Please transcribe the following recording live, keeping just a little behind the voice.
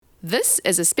This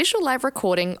is a special live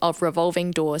recording of Revolving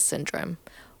Door Syndrome.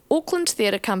 Auckland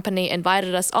Theatre Company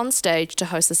invited us on stage to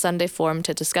host a Sunday forum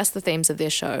to discuss the themes of their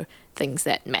show, Things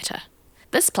That Matter.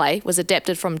 This play was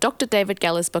adapted from Dr. David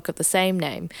Geller's book of the same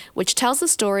name, which tells the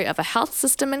story of a health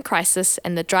system in crisis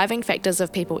and the driving factors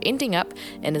of people ending up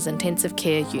in his intensive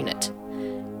care unit.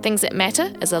 Things That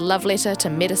Matter is a love letter to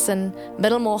medicine,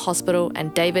 Middlemore Hospital,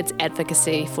 and David's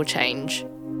advocacy for change.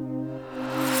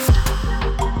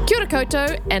 Kia ora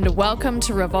koutou, and welcome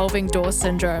to Revolving Door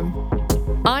Syndrome.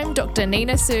 I'm Dr.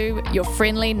 Nina Sue, your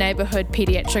friendly neighbourhood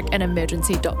paediatric and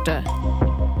emergency doctor.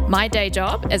 My day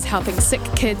job is helping sick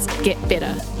kids get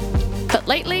better. But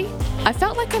lately, I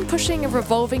felt like I'm pushing a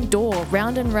revolving door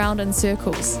round and round in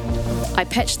circles. I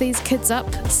patch these kids up,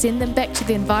 send them back to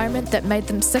the environment that made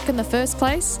them sick in the first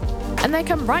place, and they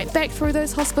come right back through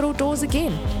those hospital doors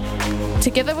again.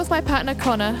 Together with my partner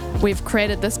Connor, we've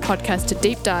created this podcast to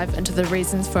deep dive into the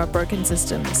reasons for our broken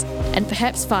systems and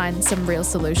perhaps find some real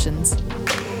solutions.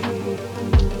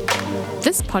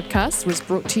 This podcast was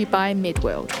brought to you by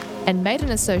MedWorld and made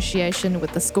in association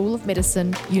with the School of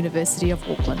Medicine, University of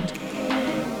Auckland.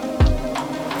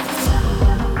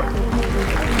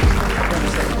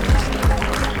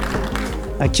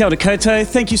 Kia ora koutou,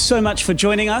 thank you so much for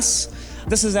joining us.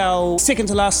 This is our second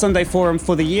to last Sunday forum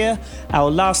for the year.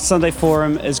 Our last Sunday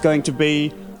forum is going to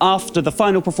be after the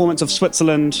final performance of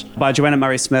Switzerland by Joanna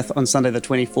Murray-Smith on Sunday the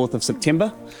 24th of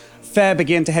September. Fab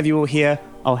again to have you all here.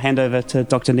 I'll hand over to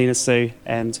Dr. Nina Sue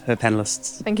and her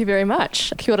panellists. Thank you very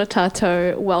much. Kia ora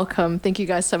tātou, welcome. Thank you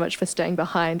guys so much for staying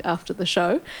behind after the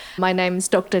show. My name's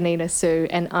Dr. Nina Sue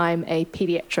and I'm a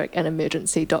paediatric and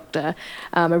emergency doctor.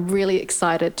 I'm really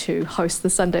excited to host the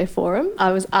Sunday Forum.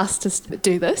 I was asked to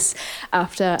do this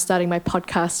after starting my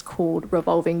podcast called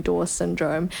Revolving Door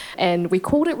Syndrome. And we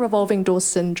called it Revolving Door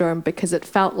Syndrome because it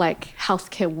felt like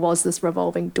healthcare was this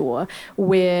revolving door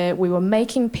where we were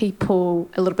making people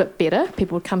a little bit better.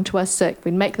 People would come to us sick,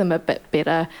 we'd make them a bit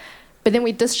better, but then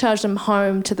we discharge them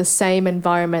home to the same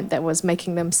environment that was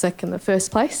making them sick in the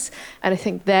first place. And I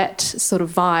think that sort of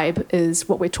vibe is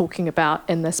what we're talking about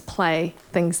in this play,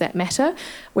 Things That Matter.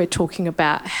 We're talking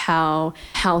about how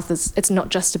health is, it's not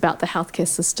just about the healthcare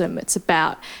system, it's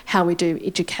about how we do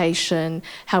education,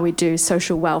 how we do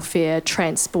social welfare,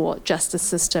 transport, justice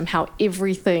system, how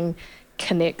everything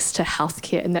connects to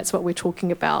healthcare, and that's what we're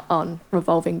talking about on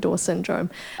Revolving Door Syndrome.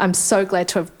 I'm so glad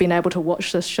to have been able to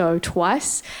watch this show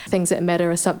twice. Things That Matter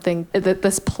is something that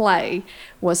this play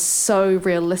was so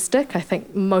realistic. I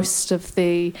think most of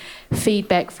the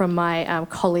feedback from my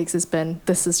colleagues has been,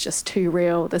 this is just too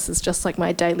real, this is just like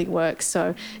my daily work.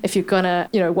 So if you're gonna,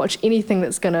 watch anything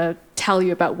that's gonna tell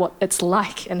you about what it's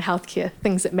like in healthcare,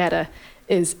 Things That Matter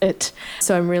is it.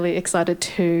 So I'm really excited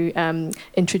to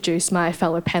introduce my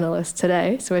fellow panellists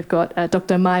today. So we've got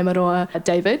Dr. Mamaeroa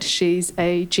David. She's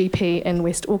a GP in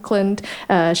West Auckland.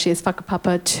 She is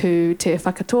whakapapa to Te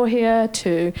Whakatohea,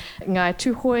 to Ngai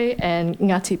Tuhoi and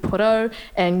Ngāti Porou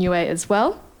and Niue as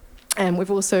well. And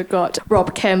we've also got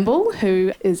Rob Campbell,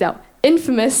 who is our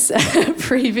infamous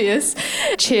previous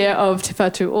chair of Te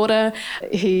Whatu Ora.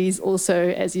 He's also,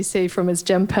 as you see from his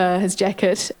jumper, his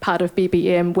jacket, part of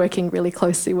BBM, working really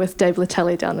closely with Dave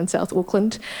Latelli down in South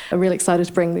Auckland. I'm really excited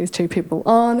to bring these two people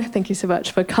on. Thank you so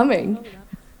much for coming.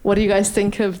 What do you guys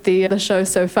think of the show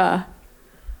so far?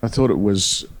 I thought it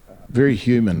was very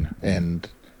human, and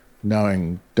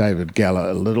knowing David Geller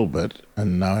a little bit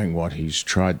and knowing what he's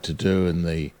tried to do in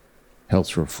the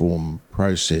health reform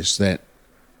process, that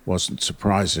wasn't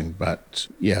surprising, but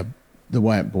yeah, the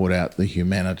way it brought out the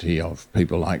humanity of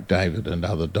people like David and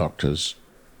other doctors,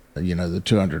 the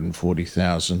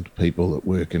 240,000 people that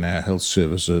work in our health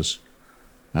services,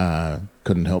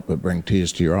 couldn't help but bring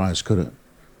tears to your eyes, could it?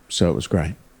 So it was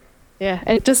great. Yeah,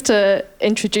 and just to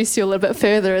introduce you a little bit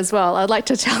further as well, I'd like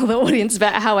to tell the audience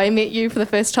about how I met you for the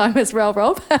first time as well,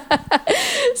 Rob.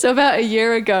 So about a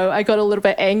year ago, I got a little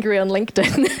bit angry on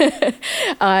LinkedIn.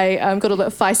 I got a little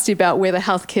bit feisty about where the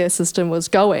healthcare system was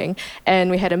going, and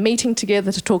we had a meeting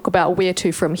together to talk about where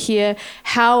to from here,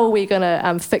 how are we going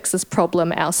to fix this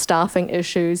problem, our staffing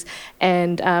issues,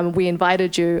 and we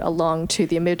invited you along to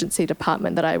the emergency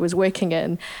department that I was working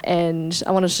in, and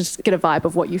I wanted to just get a vibe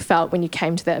of what you felt when you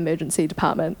came to that emergency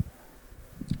department.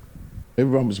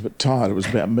 Everyone was a bit tired. It was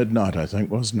about midnight, I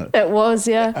think, wasn't it? It was,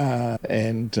 yeah.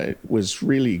 And it was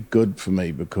really good for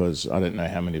me because I don't know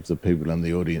how many of the people in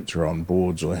the audience are on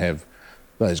boards or have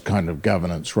those kind of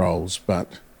governance roles,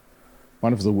 but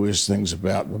one of the worst things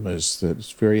about them is that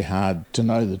it's very hard to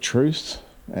know the truth,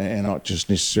 and not just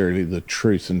necessarily the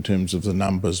truth in terms of the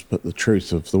numbers, but the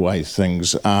truth of the way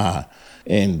things are.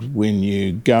 And when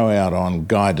you go out on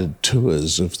guided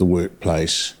tours of the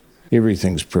workplace,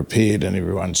 everything's prepared and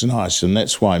everyone's nice. And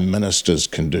that's why ministers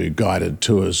can do guided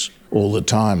tours all the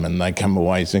time, and they come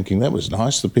away thinking, that was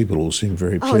nice. The people all seem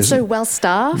very pleasant. Oh, it's so well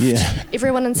staffed. Yeah.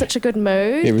 Everyone in such a good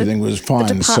mood. Everything was fine.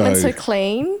 The department's so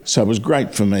clean. So it was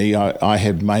great for me. I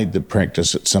had made the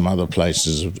practice at some other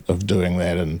places of doing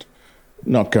that and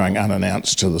not going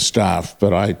unannounced to the staff.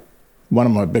 But one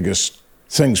of my biggest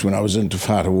things when I was in Te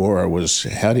Whātua was,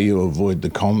 how do you avoid the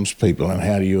comms people and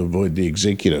how do you avoid the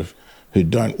executive who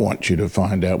don't want you to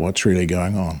find out what's really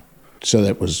going on? So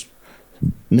that was,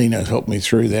 Nina helped me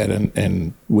through that,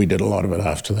 and we did a lot of it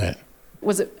after that.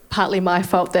 Was it partly my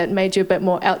fault that made you a bit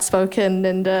more outspoken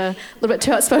and a little bit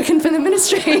too outspoken for the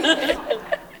ministry?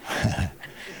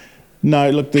 No,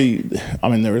 look,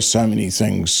 there are so many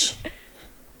things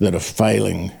that are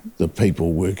failing the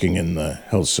people working in the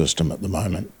health system at the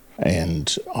moment.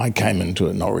 And I came into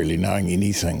it not really knowing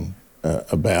anything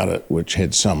about it, which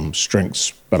had some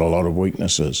strengths but a lot of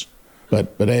weaknesses.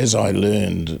 But as I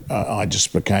learned, I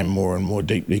just became more and more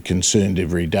deeply concerned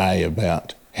every day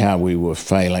about how we were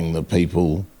failing the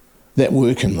people that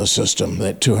work in the system,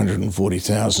 that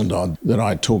 240,000 odd that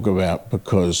I talk about,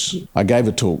 because I gave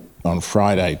a talk on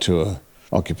Friday to a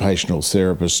occupational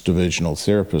therapist, divisional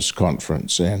therapist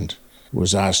conference, and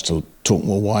was asked to talk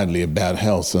more widely about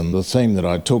health. And the theme that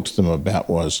I talked to them about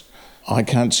was, I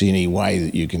can't see any way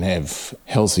that you can have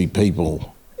healthy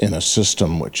people in a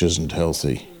system which isn't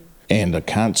healthy. And I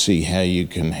can't see how you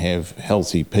can have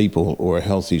healthy people or a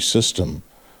healthy system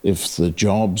if the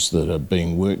jobs that are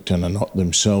being worked in are not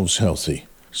themselves healthy.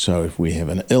 So if we have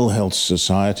an ill health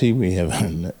society, we have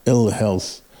an ill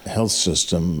health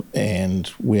system,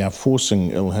 and we are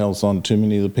forcing ill health on too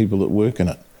many of the people that work in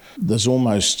it. There's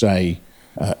almost a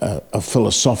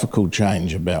philosophical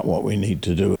change about what we need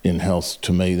to do in health.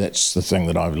 To me, that's the thing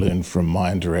that I've learned from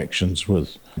my interactions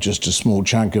with just a small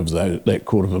chunk of that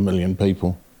 250,000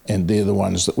 people. And they're the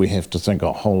ones that we have to think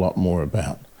a whole lot more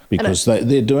about, because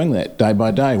they're doing that day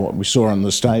by day, what we saw on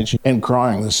the stage, and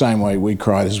crying the same way we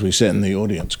cried as we sat in the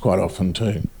audience quite often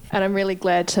too. And I'm really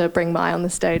glad to bring Mai on the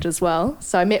stage as well.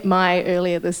 So I met Mai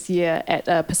earlier this year at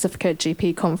a Pacifica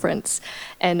GP conference,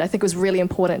 and I think it was really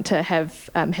important to have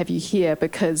you here,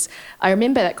 because I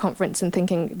remember that conference and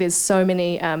thinking there's so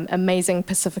many amazing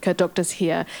Pacifica doctors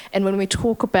here. And when we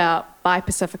talk about by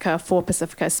Pacifica, for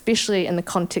Pacifica, especially in the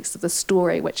context of the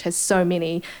story, which has so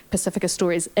many Pacifica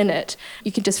stories in it,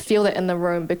 you can just feel that in the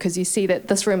room, because you see that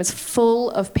this room is full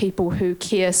of people who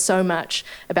care so much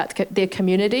about their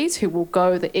communities, who will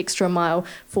go the extra mile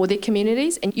for their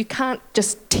communities. And you can't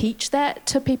just teach that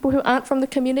to people who aren't from the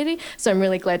community. So I'm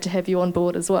really glad to have you on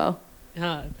board as well.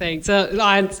 Oh, thanks.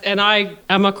 I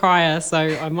am a crier, so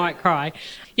I might cry.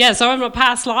 Yeah, so in my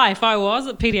past life, I was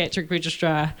a paediatric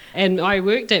registrar, and I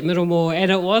worked at Middlemore,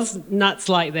 and it was nuts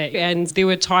like that. And there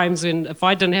were times when, if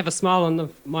I didn't have a smile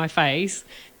on my face,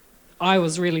 I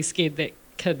was really scared that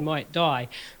kid might die.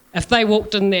 If they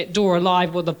walked in that door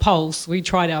alive with a pulse, we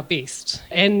tried our best.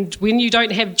 And when you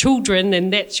don't have children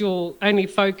and that's your only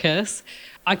focus,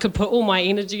 I could put all my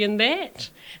energy in that.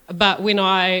 But when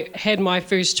I had my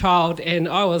first child and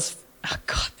I was, oh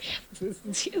God,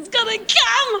 it's gonna come,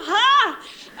 huh?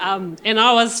 And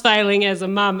I was failing as a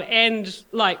mum, and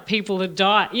like people had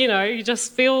died, you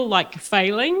just feel like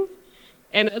failing.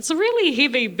 And it's a really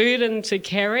heavy burden to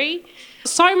carry.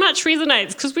 So much resonates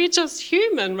because we're just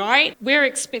human, right?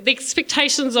 The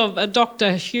expectations of a doctor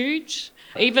are huge.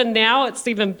 Even now, it's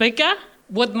even bigger.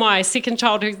 With my second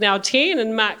child, who's now 10,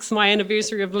 and marks my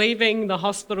anniversary of leaving the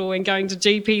hospital and going to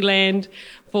GP land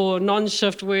for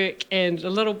non-shift work and a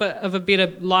little bit of a better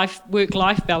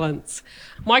work-life balance.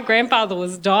 My grandfather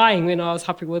was dying when I was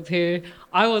happy with her.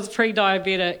 I was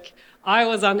pre-diabetic. I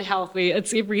was unhealthy.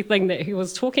 It's everything that he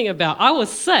was talking about. I was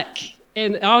sick,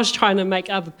 and I was trying to make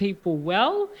other people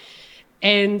well.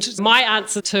 And my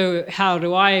answer to how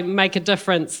do I make a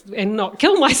difference and not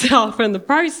kill myself in the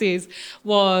process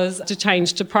was to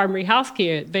change to primary health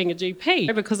care, being a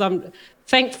GP, because I'm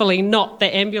thankfully not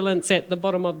the ambulance at the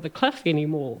bottom of the cliff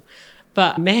anymore.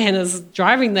 But man,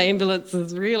 driving the ambulance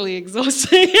is really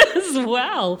exhausting as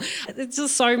well. There's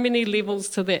just so many levels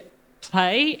to that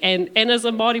play. And as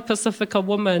a Māori Pacifica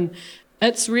woman,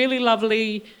 it's really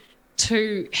lovely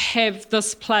to have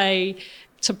this play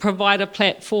to provide a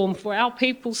platform for our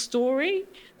people's story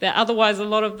that otherwise a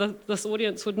lot of this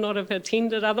audience would not have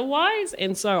attended otherwise.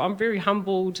 And so I'm very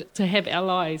humbled to have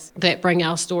allies that bring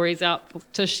our stories out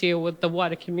to share with the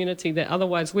wider community that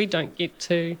otherwise we don't get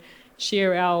to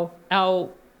share our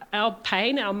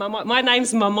pain. My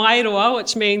name's Mamaeroa,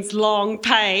 which means long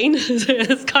pain.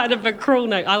 It's kind of a cruel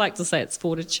name. I like to say it's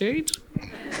fortitude,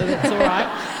 so that's all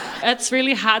right. It's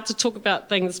really hard to talk about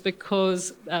things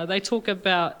because Anna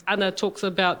talks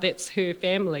about that's her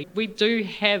family. We do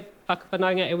have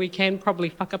whakawhanaunga, and we can probably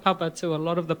whakapapa to a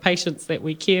lot of the patients that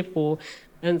we care for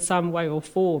in some way or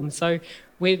form. So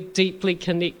we're deeply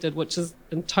connected, which is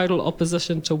in total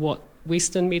opposition to what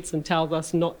Western medicine tells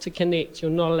us not to connect.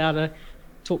 You're not allowed to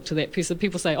talk to that person.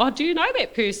 People say, oh, do you know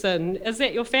that person? Is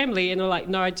that your family? And I'm like,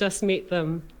 no, I just met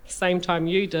them same time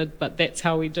you did, but that's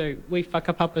how we do. We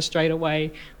whakapapa straight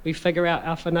away. We figure out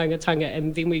our whanaungatanga,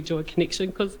 and then we do a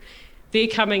connection because they're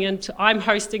coming into, I'm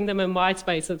hosting them in my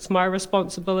space. It's my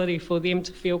responsibility for them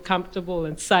to feel comfortable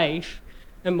and safe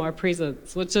in my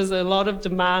presence, which is a lot of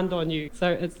demand on you. So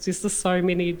it's just so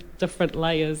many different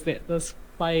layers that this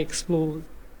play explores.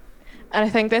 And I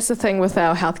think that's the thing with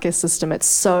our healthcare system. It's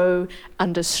so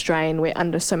under strain, we're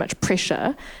under so much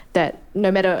pressure that no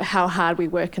matter how hard we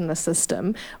work in the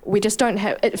system, we just don't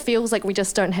have, it feels like we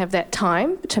just don't have that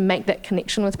time to make that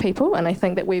connection with people. And I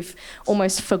think that we've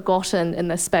almost forgotten in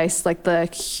this space, like the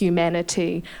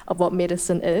humanity of what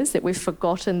medicine is, that we've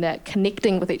forgotten that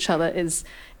connecting with each other is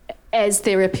as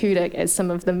therapeutic as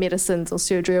some of the medicines or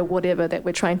surgery or whatever that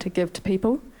we're trying to give to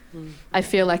people. I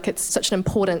feel like it's such an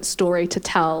important story to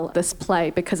tell, this play,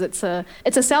 because it's a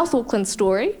South Auckland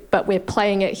story, but we're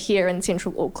playing it here in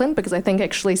Central Auckland because I think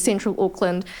actually Central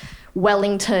Auckland,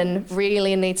 Wellington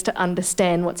really needs to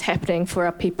understand what's happening for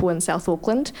our people in South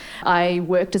Auckland. I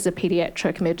worked as a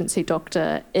paediatric emergency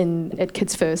doctor at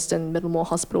Kids First in Middlemore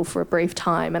Hospital for a brief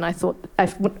time, and I thought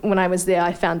when I was there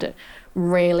I found it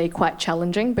really quite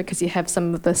challenging because you have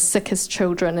some of the sickest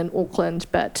children in Auckland,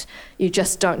 but you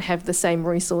just don't have the same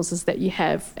resources that you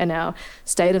have in our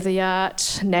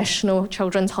state-of-the-art National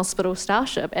Children's Hospital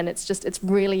Starship, and it's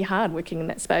really hard working in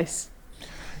that space.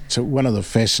 So one of the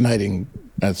fascinating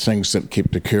things that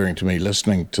kept occurring to me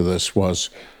listening to this was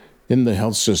in the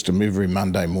health system, every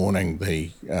Monday morning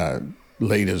the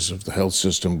leaders of the health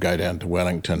system go down to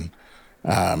Wellington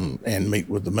and meet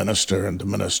with the minister, and the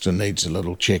minister needs a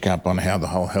little check-up on how the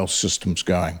whole health system's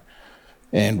going.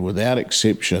 And without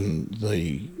exception,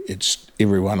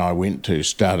 everyone I went to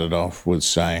started off with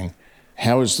saying,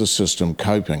 how is the system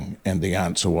coping? And the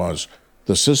answer was,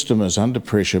 the system is under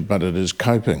pressure, but it is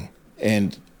coping.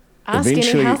 And ask any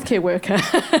healthcare worker.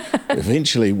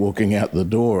 Eventually, walking out the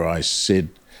door, I said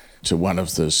to one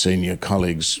of the senior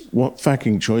colleagues, what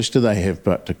fucking choice do they have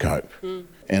but to cope?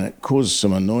 And it caused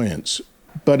some annoyance.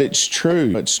 But it's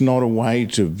true. It's not a way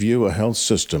to view a health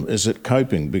system. Is it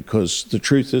coping? Because the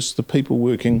truth is the people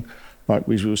working, like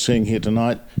we were seeing here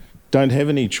tonight, don't have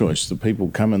any choice. The people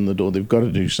come in the door, they've got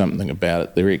to do something about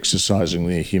it. They're exercising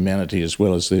their humanity as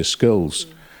well as their skills.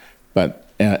 But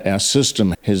our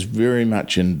system has very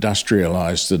much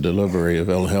industrialised the delivery of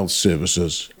ill health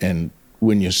services. And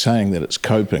when you're saying that it's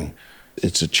coping,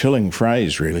 it's a chilling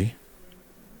phrase, really.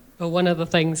 Well, one of the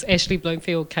things, Ashley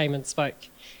Bloomfield came and spoke,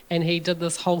 and he did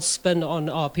this whole spin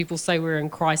on, people say we're in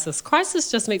crisis. Crisis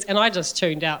just means, and I just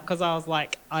tuned out because I was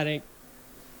like,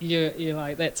 you're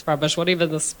like, that's rubbish. Whatever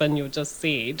the spin you just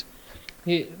said,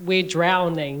 we're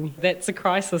drowning. That's a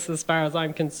crisis as far as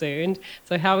I'm concerned.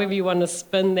 So however you want to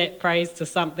spin that phrase to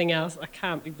something else, I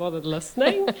can't be bothered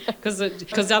listening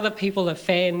because other people are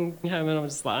fan home, and I'm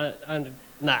just like,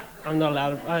 nah, I'm not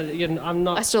allowed. I'm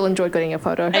not. I still enjoyed getting a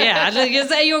photo. Yeah,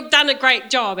 you've done a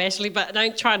great job, Ashley, but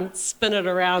don't try and spin it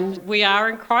around. We are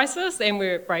in crisis and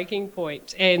we're at breaking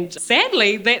point. And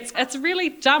sadly, it's really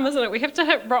dumb, isn't it? We have to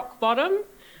hit rock bottom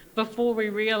before we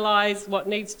realise what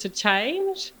needs to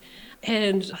change.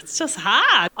 And it's just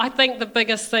hard. I think the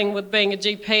biggest thing with being a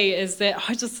GP is that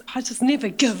I just never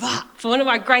give up. One of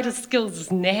my greatest skills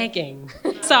is nagging.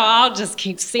 So I'll just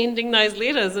keep sending those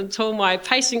letters until my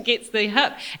patient gets their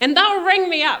hip. And they'll ring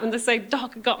me up and they say,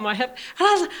 Doc, I got my hip. And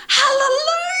I was like,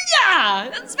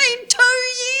 hallelujah! It's been 2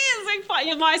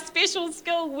 years. My special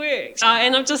skill works.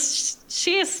 And I'm just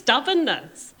sheer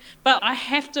stubbornness. But I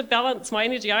have to balance my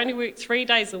energy. I only work 3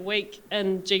 days a week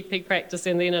in GP practice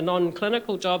and then a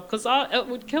non-clinical job because it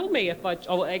would kill me if I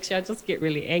just get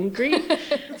really angry.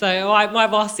 So my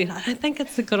boss said, I don't think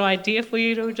it's a good idea for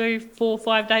you to do 4 or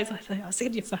 5 days. I said, I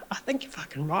think you're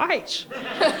fucking right.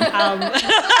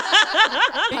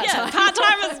 Yeah,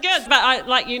 part-time is good. But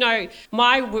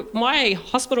my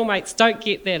hospital mates don't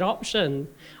get that option.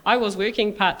 I was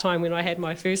working part-time when I had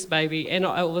my first baby, and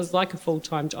it was like a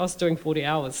full-time job. I was doing 40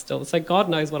 hours still, so God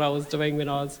knows what I was doing when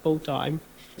I was full-time.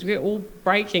 We're all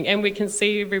breaking, and we can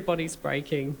see everybody's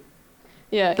breaking.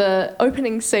 Yeah, the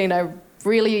opening scene I don't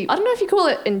know if you call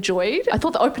it enjoyed. I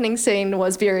thought the opening scene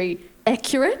was very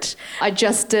accurate. I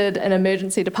just did an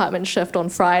emergency department shift on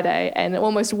Friday, and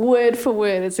almost word for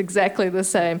word, it's exactly the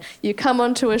same. You come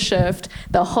onto a shift,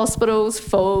 the hospital's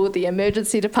full, the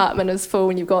emergency department is full,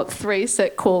 and you've got 3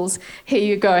 sick calls. Here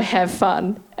you go, have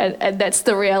fun. And that's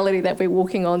the reality that we're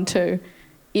walking onto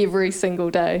every single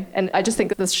day. And I just think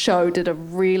that this show did a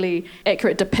really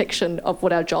accurate depiction of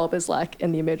what our job is like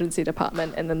in the emergency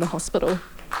department and in the hospital.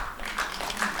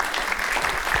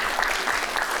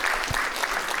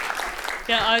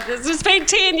 Yeah, it's been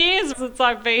 10 years since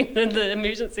I've been in the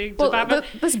emergency department.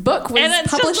 This book was and it's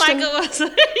published just like it was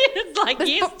it's like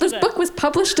yesterday. This book was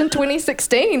published in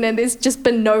 2016, and there's just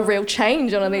been no real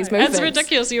change on these movements. It's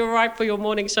ridiculous. You arrive for your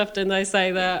morning shift and they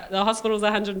say that the hospital's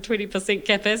 120%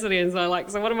 capacity, and so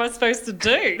what am I supposed to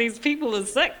do? These people are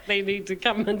sick. They need to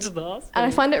come into the hospital. And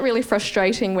I find it really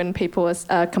frustrating when people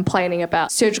are complaining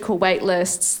about surgical wait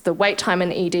lists, the wait time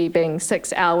in ED being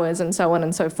 6 hours, and so on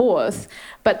and so forth.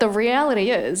 But the reality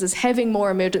is having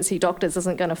more emergency doctors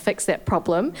isn't going to fix that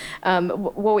problem.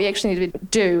 What we actually need to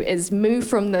do is move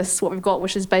from this, what we've got,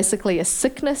 which is basically a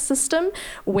sickness system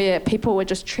where people are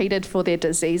just treated for their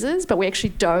diseases, but we actually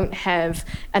don't have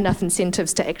enough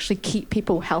incentives to actually keep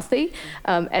people healthy.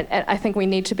 And I think we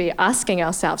need to be asking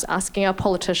ourselves, asking our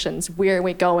politicians, where are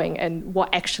we going and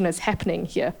what action is happening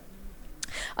here?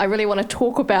 I really want to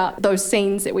talk about those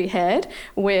scenes that we had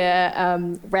where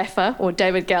Rafa, or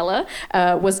David Gala,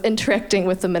 was interacting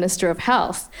with the Minister of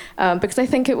Health, because I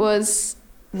think it was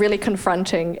really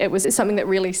confronting. It was something that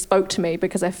really spoke to me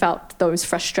because I felt those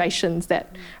frustrations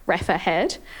that Rafa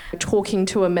had. Talking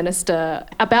to a minister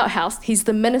about health, he's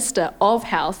the Minister of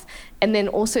Health, and then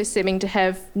also seeming to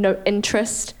have no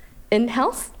interest in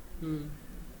health.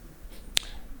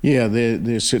 Yeah,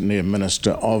 there's certainly a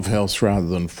Minister of Health rather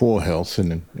than for health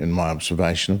in my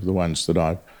observation of the ones that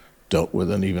I've dealt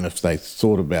with. And even if they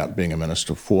thought about being a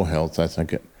Minister for Health, I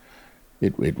think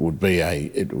it would be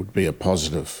a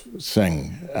positive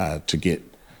thing to get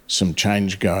some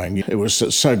change going. It was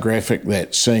so graphic,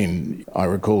 that scene. I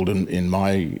recalled in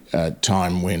my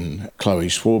time when Chloe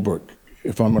Swarbrick,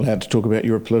 if I'm allowed to talk about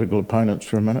your political opponents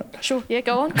for a minute. Sure, yeah,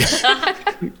 go on.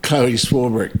 Chloe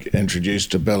Swarbrick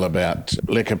introduced a bill about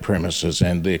liquor premises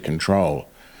and their control.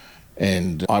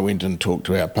 And I went and talked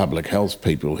to our public health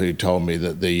people, who told me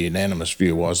that the unanimous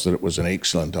view was that it was an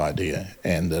excellent idea,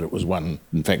 and that it was one,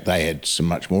 in fact, they had some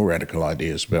much more radical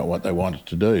ideas about what they wanted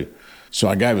to do. So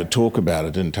I gave a talk about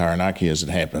it in Taranaki, as it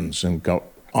happens, and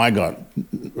I got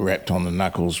wrapped on the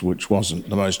knuckles, which wasn't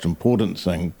the most important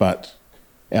thing, but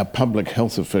our public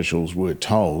health officials were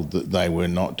told that they were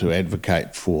not to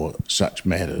advocate for such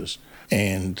matters.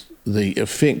 And the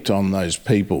effect on those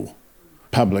people,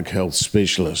 public health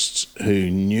specialists who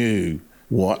knew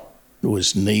what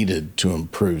was needed to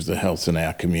improve the health in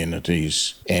our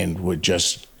communities and were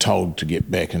just told to get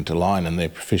back into line, and their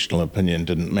professional opinion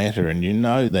didn't matter. And you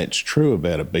know that's true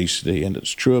about obesity, and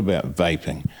it's true about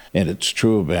vaping, and it's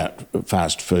true about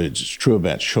fast foods, it's true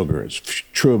about sugar, it's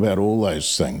true about all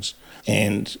those things.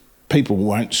 And people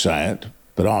won't say it,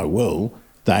 but I will.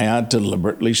 They are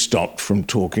deliberately stopped from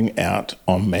talking out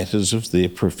on matters of their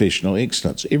professional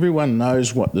excellence. Everyone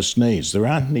knows what this needs. There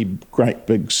aren't any great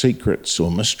big secrets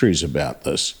or mysteries about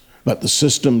this, but the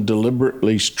system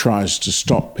deliberately tries to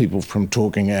stop people from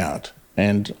talking out.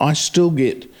 And I still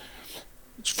get,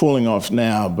 it's falling off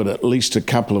now, but at least a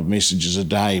couple of messages a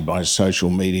day by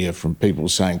social media from people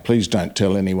saying, please don't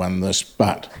tell anyone this,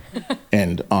 but,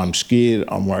 and I'm scared,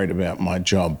 I'm worried about my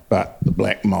job, but the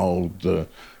black mould, the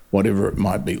whatever it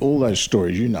might be, all those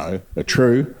stories, you know, are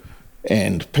true,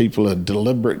 and people are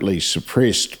deliberately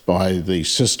suppressed by the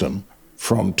system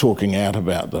from talking out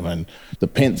about them. And the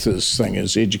Panthers thing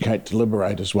is educate to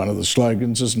liberate is one of the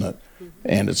slogans, isn't it?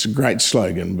 And it's a great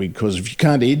slogan, because if you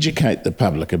can't educate the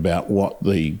public about what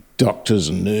the doctors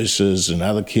and nurses and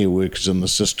other care workers in the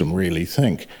system really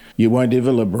think, you won't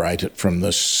ever liberate it from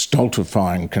this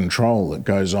stultifying control that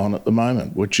goes on at the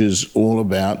moment, which is all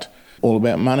about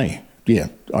money. Yeah,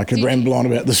 I could ramble on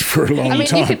about this for a long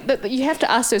time. You have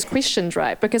to ask those questions,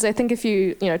 right? Because I think if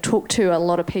you talk to a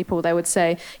lot of people, they would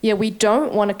say, yeah, we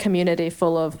don't want a community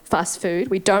full of fast food.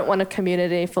 We don't want a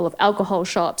community full of alcohol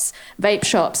shops, vape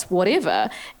shops,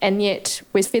 whatever. And yet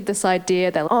we're fed this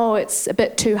idea that, it's a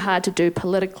bit too hard to do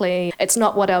politically. It's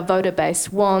not what our voter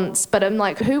base wants. But I'm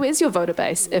like, who is your voter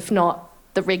base if not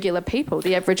the regular people,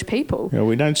 the average people? Yeah,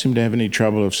 we don't seem to have any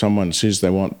trouble if someone says they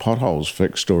want potholes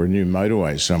fixed or a new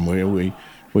motorway somewhere.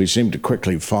 We seem to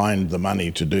quickly find the money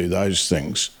to do those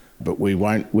things, but we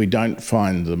don't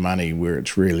find the money where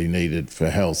it's really needed for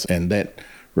health. And that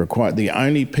the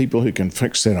only people who can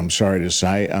fix that, I'm sorry to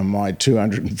say, are my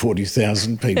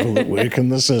 240,000 people that work in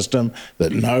the system,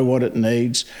 that know what it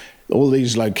needs. all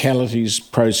these localities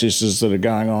processes that are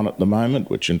going on at the moment,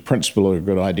 which in principle are a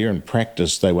good idea, in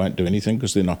practice they won't do anything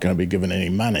because they're not going to be given any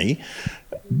money.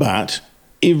 But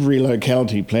every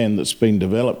locality plan that's been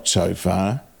developed so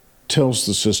far tells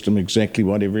the system exactly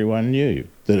what everyone knew,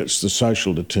 that it's the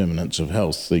social determinants of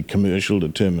health, the commercial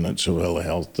determinants of ill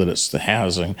health, that it's the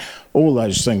housing, all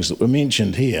those things that were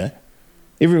mentioned here.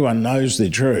 Everyone knows they're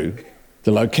true.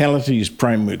 The localities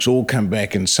frameworks all come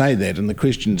back and say that, and the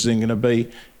question's then going to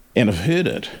be, and I've heard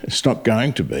it, it's not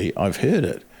going to be, I've heard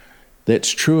it. That's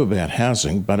true about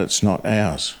housing, but it's not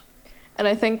ours. And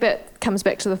I think that comes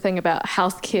back to the thing about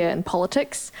healthcare and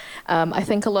politics. I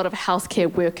think a lot of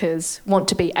healthcare workers want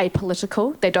to be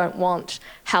apolitical. They don't want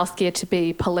healthcare to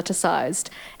be politicised.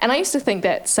 And I used to think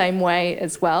that same way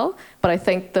as well. But I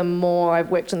think the more I've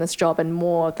worked in this job and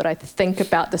more that I think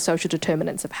about the social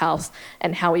determinants of health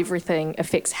and how everything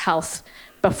affects health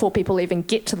before people even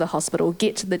get to the hospital,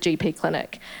 get to the GP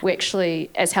clinic. We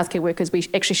actually, as healthcare workers, we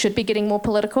actually should be getting more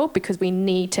political because we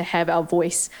need to have our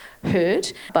voice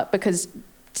heard. But because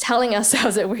telling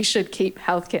ourselves that we should keep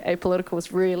healthcare apolitical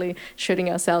is really shooting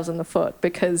ourselves in the foot,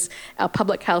 because our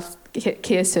public health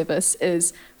care service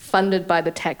is funded by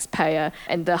the taxpayer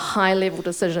and the high-level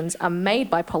decisions are made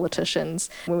by politicians.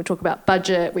 When we talk about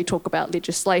budget, we talk about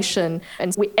legislation,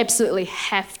 and we absolutely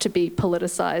have to be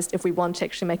politicised if we want to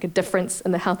actually make a difference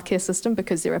in the healthcare system,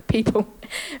 because there are people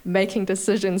making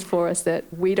decisions for us that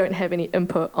we don't have any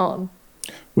input on.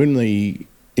 When the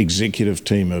executive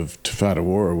team of Te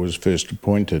Whātua was first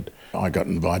appointed, I got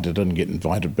invited. I didn't get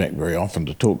invited back very often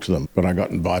to talk to them, but I got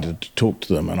invited to talk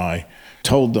to them, and I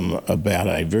told them about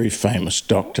a very famous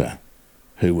doctor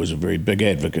who was a very big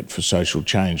advocate for social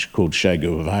change called Che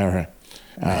Guevara.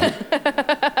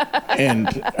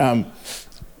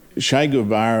 Che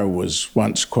Guevara was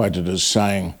once quoted as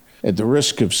saying, "At the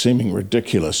risk of seeming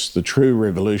ridiculous, the true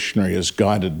revolutionary is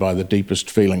guided by the deepest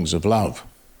feelings of love."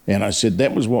 And I said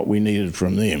that was what we needed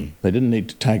from them. They didn't need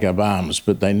to take up arms,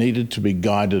 but they needed to be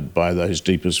guided by those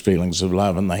deepest feelings of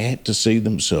love, and they had to see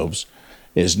themselves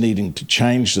as needing to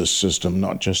change this system,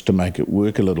 not just to make it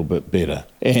work a little bit better.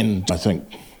 And I think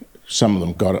some of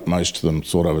them got it, most of them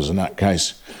thought I was a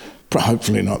nutcase.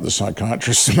 Hopefully not the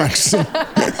psychiatrists amongst them.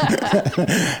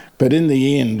 But in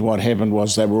the end, what happened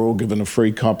was they were all given a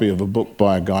free copy of a book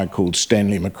by a guy called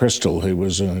Stanley McChrystal, who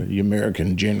was an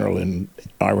American general in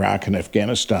Iraq and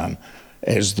Afghanistan,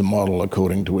 as the model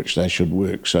according to which they should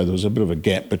work. So there was a bit of a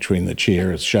gap between the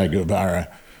chair of Che Guevara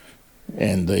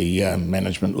and the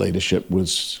management leadership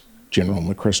was General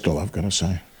McChrystal, I've got to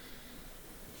say.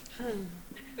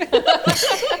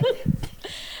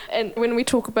 And when we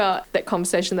talk about that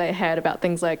conversation they had about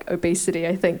things like obesity,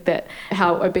 I think that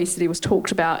how obesity was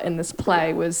talked about in this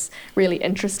play was really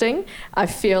interesting. I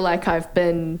feel like I've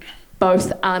been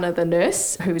both Anna the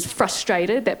nurse, who's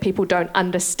frustrated that people don't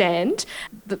understand.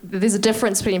 There's a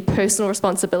difference between personal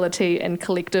responsibility and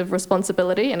collective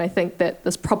responsibility, and I think that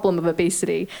this problem of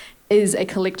obesity is a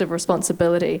collective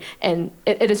responsibility, and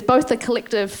it is both a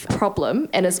collective problem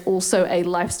and is also a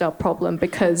lifestyle problem,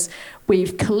 because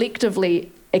we've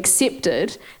collectively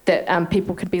accepted that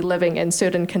people could be living in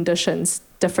certain conditions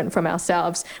different from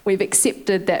ourselves. We've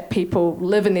accepted that people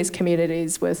live in these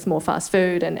communities with more fast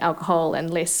food and alcohol and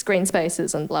less screen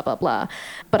spaces and blah, blah, blah.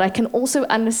 But I can also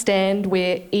understand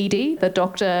where Edie, the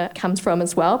doctor, comes from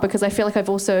as well, because I feel like I've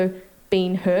also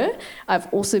been her.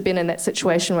 I've also been in that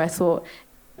situation where I thought,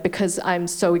 because I'm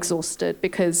so exhausted,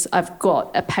 because I've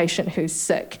got a patient who's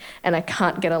sick and I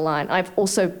can't get a line. I've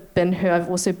also been her.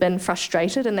 I've also been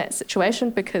frustrated in that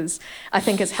situation, because I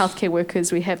think as healthcare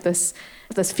workers we have this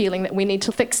feeling that we need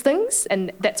to fix things,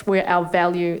 and that's where our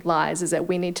value lies, is that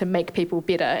we need to make people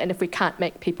better, and if we can't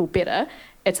make people better,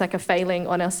 it's like a failing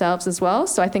on ourselves as well.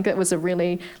 So I think it was a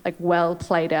really well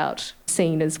played out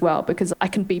scene as well, because I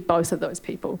can be both of those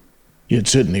people. It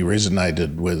certainly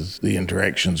resonated with the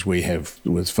interactions we have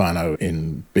with whānau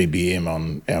in BBM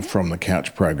on our From the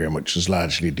Couch program, which is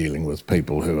largely dealing with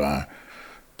people who are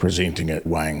presenting at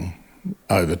weighing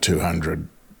over 200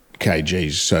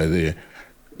 kgs.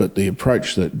 But the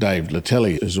approach that Dave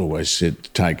Latelli has always said to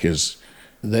take is,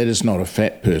 that is not a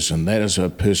fat person, that is a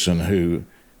person who,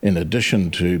 in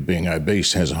addition to being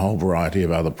obese, has a whole variety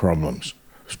of other problems.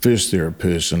 First, they're a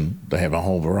person, they have a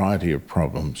whole variety of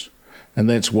problems. And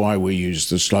that's why we use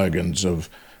the slogans of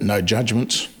no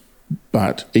judgments,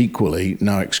 but equally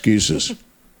no excuses.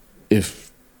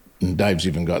 And Dave's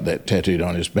even got that tattooed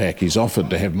on his back. He's offered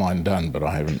to have mine done, but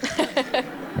I haven't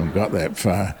got that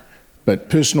far. But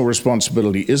personal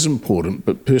responsibility is important,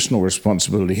 but personal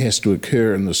responsibility has to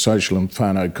occur in the social and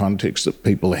whānau context that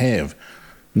people have,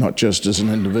 not just as an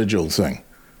individual thing.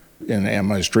 In our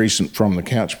most recent From the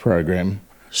Couch program,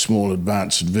 small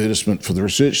advance advertisement for the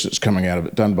research that's coming out of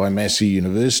it, done by Massey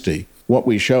University. What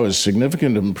we show is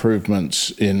significant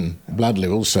improvements in blood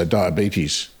levels, so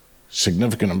diabetes,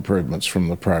 significant improvements from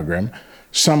the program,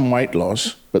 some weight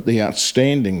loss, but the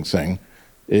outstanding thing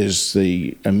is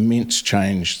the immense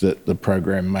change that the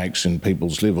program makes in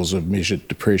people's levels of measured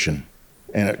depression.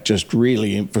 And it just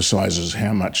really emphasises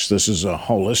how much this is a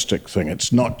holistic thing.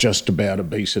 It's not just about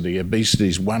obesity. Obesity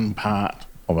is one part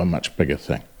of a much bigger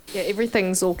thing. Yeah,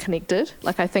 everything's all connected.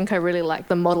 Like, I think I really like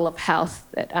the model of health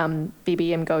that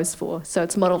BBM goes for. So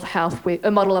it's a model of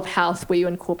health where you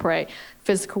incorporate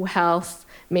physical health,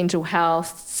 mental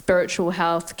health, spiritual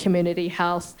health, community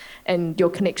health, and your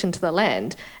connection to the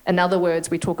land. In other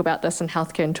words, we talk about this in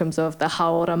healthcare in terms of the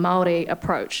Haora Māori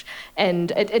approach.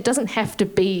 And it doesn't have to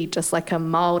be just like a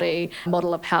Māori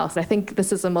model of health. I think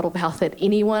this is a model of health that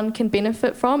anyone can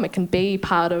benefit from. It can be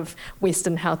part of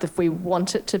Western health if we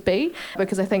want it to be.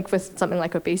 Because I think with something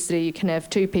like obesity, you can have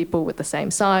two people with the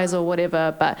same size or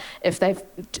whatever, but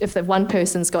if one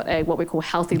person's got a what we call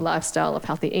healthy lifestyle of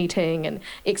healthy eating and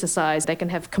exercise, they can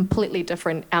have completely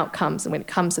different outcomes when it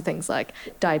comes to things like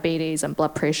diabetes and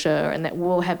blood pressure, and that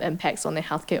will have impacts on their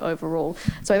healthcare overall.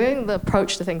 So I think the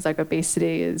approach to things like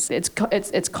obesity is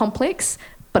it's complex,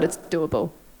 but it's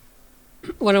doable.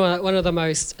 One of the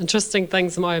most interesting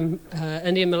things my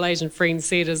Indian Malaysian friend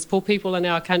said is poor people in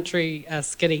our country are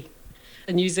skinny.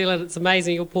 In New Zealand, it's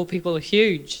amazing. Your poor people are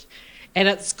huge. And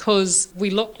it's because we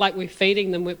look like we're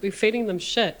feeding them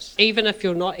shit. Even if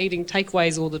you're not eating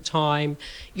takeaways all the time,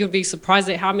 you'll be surprised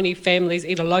at how many families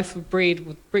eat a loaf of bread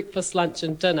with breakfast, lunch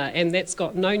and dinner, and that's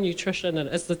got no nutrition in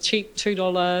it. It's the cheap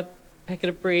 $2 packet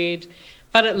of bread,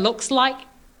 but it looks like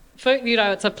food,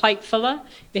 it's a plate filler.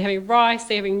 They're having rice,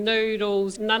 they're having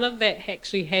noodles. None of that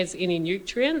actually has any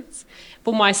nutrients.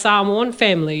 For my Samoan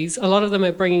families, a lot of them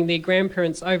are bringing their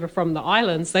grandparents over from the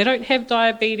islands. They don't have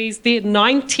diabetes. They're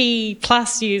 90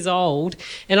 plus years old.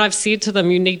 And I've said to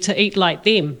them, you need to eat like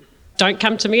them. Don't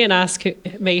come to me and ask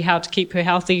me how to keep her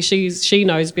healthy. She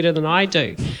knows better than I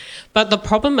do. But the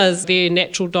problem is their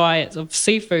natural diet of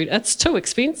seafood, it's too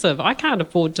expensive. I can't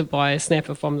afford to buy a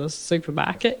snapper from the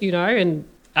supermarket, and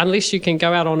unless you can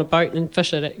go out on a boat and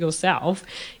fish it yourself,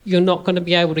 you're not going to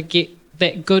be able to get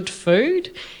that good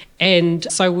food.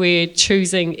 And so we're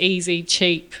choosing easy,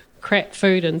 cheap, crap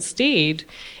food instead.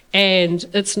 And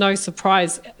it's no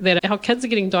surprise that our kids are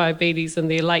getting diabetes in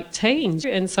their late teens.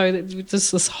 And so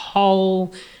just this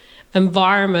whole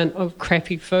environment of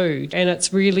crappy food. And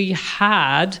it's really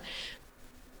hard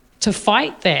to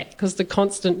fight that because the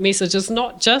constant message is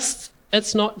not just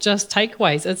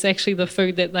takeaways. It's actually the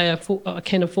food that they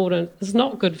can afford. And it's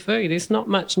not good food. There's not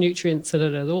much nutrients in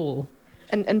it at all.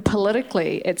 And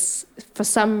politically, it's for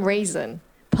some reason,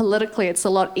 it's a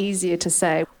lot easier to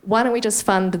say, why don't we just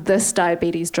fund this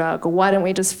diabetes drug, or why don't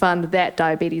we just fund that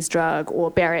diabetes drug,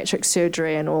 or bariatric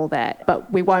surgery and all that,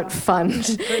 but we won't fund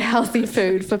healthy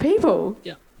food for people.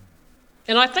 Yeah.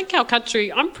 And I think our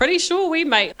country, I'm pretty sure we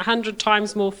make 100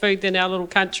 times more food than our little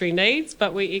country needs,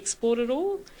 but we export it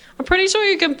all. I'm pretty sure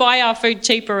you can buy our food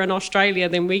cheaper in Australia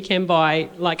than we can buy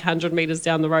like 100 metres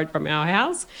down the road from our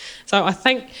house. So I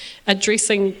think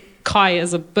addressing kai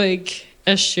is a big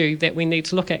issue that we need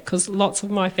to look at because lots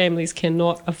of my families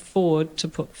cannot afford to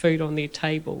put food on their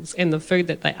tables, and the food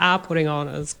that they are putting on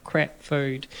is crap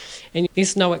food. And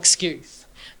there's no excuse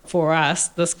for us,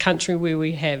 this country where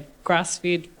we have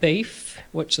grass-fed beef,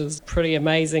 which is pretty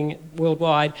amazing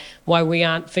worldwide, why we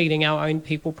aren't feeding our own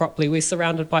people properly. We're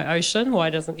surrounded by ocean.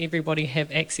 Why doesn't everybody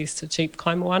have access to cheap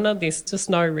kai moana? There's just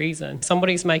no reason.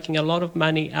 Somebody's making a lot of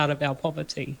money out of our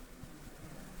poverty.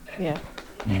 Yeah.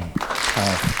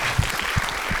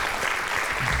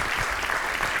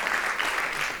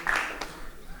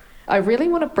 I really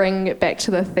want to bring it back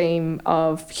to the theme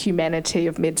of humanity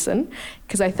of medicine,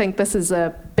 because I think this is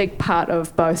a big part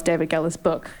of both David Geller's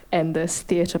book and this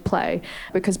theatre play,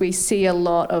 because we see a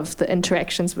lot of the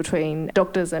interactions between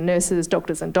doctors and nurses,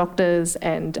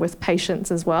 and with patients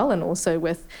as well, and also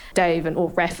with Dave or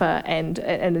Rafa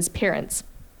and his parents.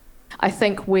 I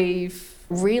think we've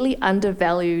really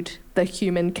undervalued the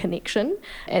human connection,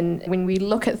 and when we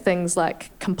look at things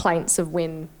like complaints of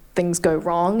when things go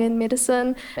wrong in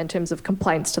medicine, in terms of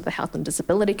complaints to the Health and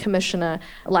Disability Commissioner,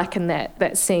 like in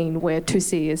that scene where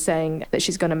Tusi is saying that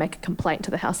she's going to make a complaint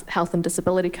to the Health and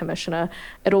Disability Commissioner,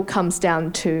 it all comes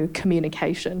down to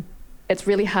communication. It's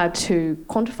really hard to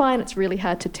quantify and it's really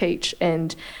hard to teach,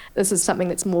 and this is something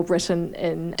that's more written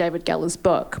in David Geller's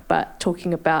book, but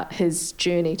talking about his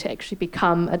journey to actually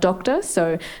become a doctor.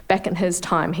 So back in his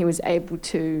time, he was able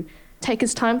to take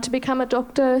his time to become a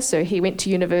doctor. So he went to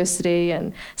university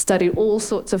and studied all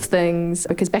sorts of things,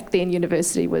 because back then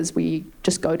university was where you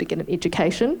just go to get an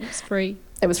education. It's free.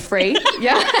 It was free,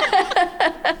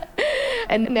 yeah.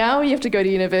 And now you have to go to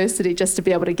university just to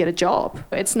be able to get a job.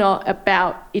 It's not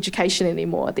about education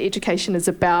anymore. The education is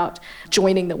about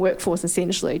joining the workforce,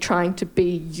 essentially, trying to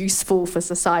be useful for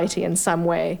society in some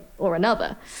way or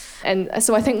another. And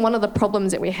so I think one of the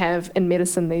problems that we have in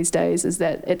medicine these days is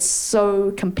that it's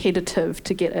so competitive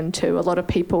to get into. A lot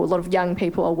of young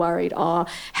people are worried,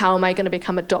 how am I going to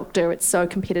become a doctor? It's so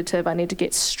competitive. I need to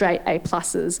get straight A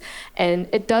pluses. And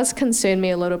it does concern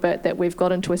me a little bit that we've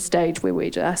got into a stage where we're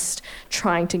just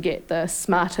trying to get the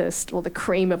smartest or the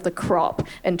cream of the crop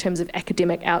in terms of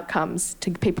academic outcomes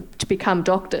to people to become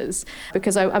doctors.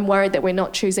 Because I'm worried that we're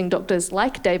not choosing doctors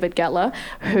like David Geller,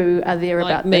 who are there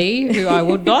Like about me, who I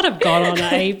would not have gone on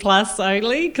an A plus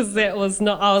only, because I was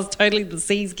totally the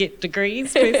C's get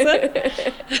degrees person.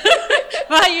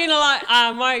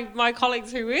 But my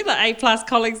colleagues who were the A plus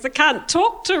colleagues, they can't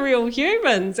talk to real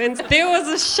humans, and there was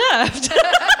a shift.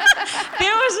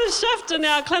 There was a shift in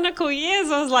our clinical years.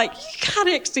 I was like, you can't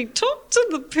actually talk to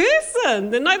the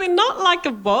person. They're not like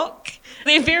a book.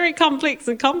 They're very complex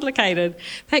and complicated.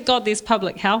 Thank God there's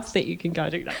public health that you can go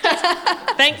to.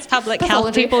 Thanks, public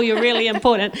health people, you're really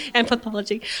important, and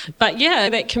pathology. But yeah,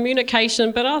 that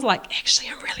communication. But I was like, actually,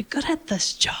 I'm really good at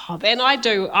this job. And I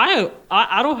do.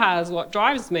 Aroha is what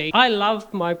drives me. I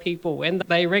love my people, and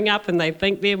they ring up and they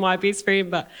think they're my best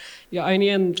friend, but you're only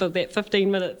in for that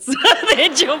 15 minutes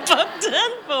that you're booked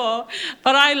in for.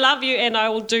 But I love you, and I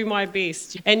will do my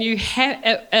best. And you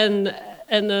have, in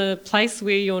a place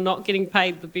where you're not getting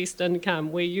paid the best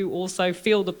income, where you also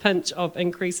feel the pinch of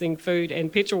increasing food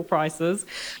and petrol prices,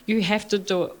 you have to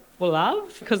do it for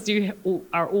love, because you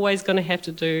are always going to have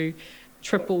to do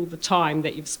triple the time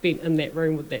that you've spent in that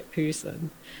room with that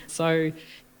person. So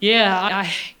yeah,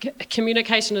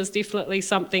 communication is definitely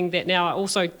something that now I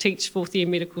also teach fourth year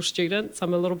medical students.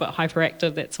 I'm a little bit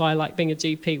hyperactive. That's why I like being a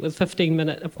GP with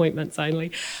 15-minute appointments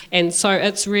only. And so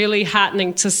it's really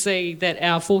heartening to see that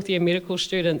our fourth year medical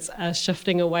students are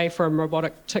shifting away from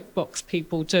robotic tick box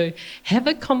people to have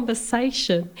a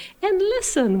conversation and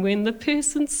listen when the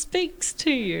person speaks to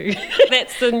you.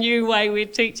 That's the new way we're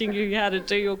teaching you how to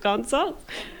do your consults,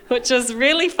 which is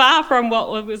really far from what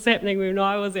was happening when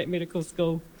I was at medical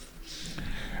school.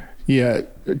 Yeah,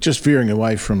 just veering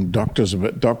away from doctors a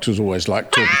bit. Doctors always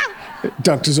like talking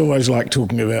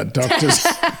about doctors.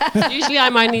 Usually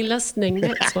I'm only listening,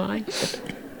 that's why.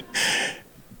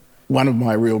 One of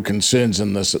my real concerns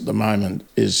in this at the moment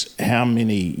is how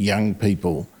many young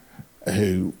people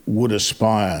who would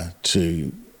aspire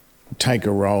to take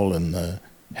a role in the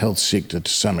health sector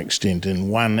to some extent in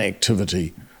one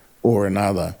activity or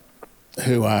another,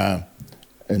 who are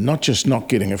not just not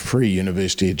getting a free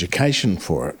university education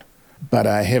for it, but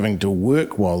are having to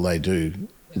work while they do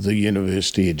the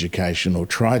university education or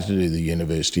try to do the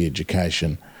university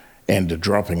education and are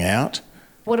dropping out.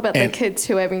 What about the kids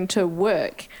who are having to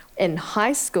work in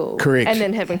high school? Correct. And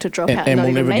then having to drop out and not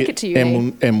even make it to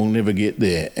uni? And we'll never get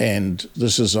there. And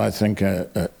this is, I think,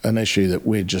 an issue that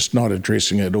we're just not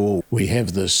addressing at all. We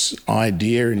have this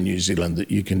idea in New Zealand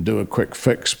that you can do a quick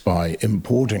fix by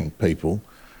importing people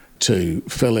to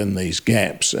fill in these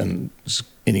gaps, and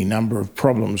any number of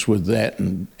problems with that,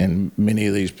 and many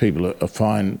of these people are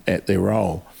fine at their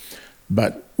role.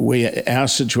 But our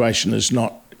situation is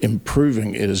not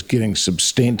improving, it is getting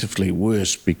substantively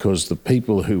worse, because the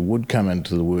people who would come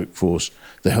into the workforce,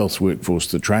 the health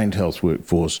workforce, the trained health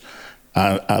workforce,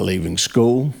 are leaving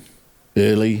school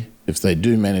early. If they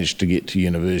do manage to get to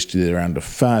university, they're under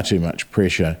far too much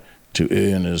pressure to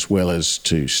earn as well as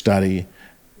to study,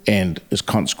 and as a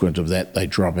consequence of that, they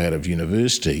drop out of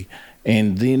university.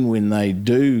 And then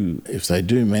if they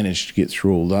do manage to get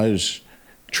through all those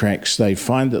tracks, they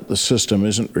find that the system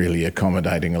isn't really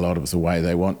accommodating a lot of the way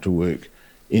they want to work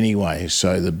anyway.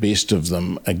 So the best of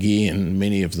them, again,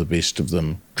 many of the best of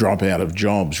them drop out of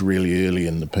jobs really early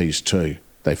in the piece too.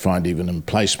 They find even in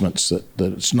placements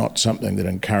that it's not something that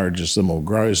encourages them or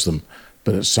grows them,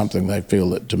 but it's something they feel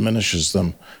that diminishes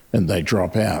them, and they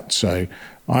drop out. So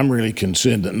I'm really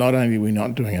concerned that not only are we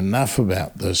not doing enough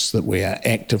about this, that we are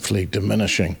actively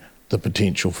diminishing the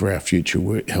potential for our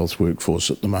future health workforce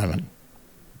at the moment.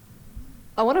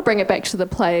 I want to bring it back to the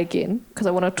play again, because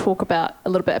I want to talk a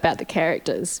little bit about the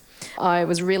characters. I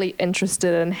was really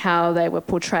interested in how they were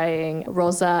portraying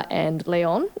Rosa and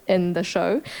Leon in the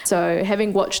show. So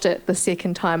having watched it the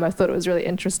second time, I thought it was really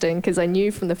interesting, because I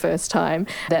knew from the first time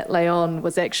that Leon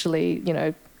was actually,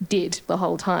 dead the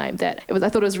whole time. I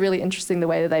thought it was really interesting the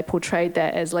way that they portrayed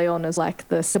that as Leon as like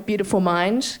this beautiful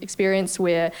mind experience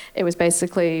where it was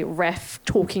basically Raph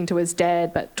talking to his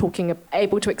dad, but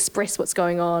able to express what's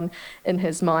going on in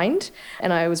his mind.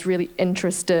 And I was really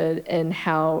interested in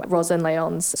how Rosa and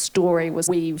Leon's story was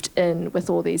weaved in with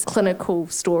all these clinical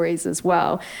stories as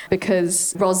well,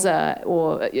 because Rosa,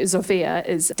 or Zofia,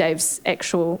 is Dave's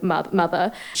actual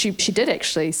mother. She did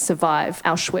actually survive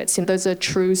Auschwitz, and those are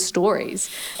true stories.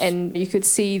 And you could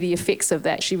see the effects of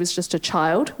that. She was just a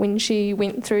child when she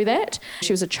went through that.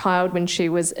 She was a child when she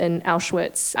was in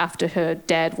Auschwitz after her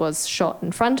dad was shot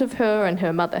in front of her and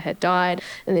her mother had died,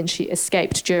 and then she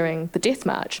escaped during the death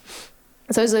march.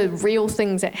 So those are real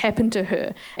things that happened to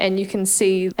her, and you can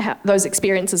see how those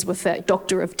experiences with that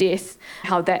doctor of death,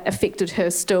 how that affected her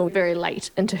still very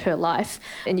late into her life.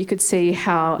 And you could see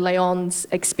how Leon's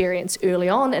experience early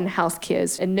on in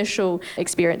healthcare's initial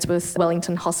experience with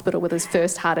Wellington Hospital with his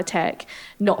first heart attack,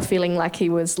 not feeling like he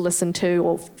was listened to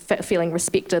or feeling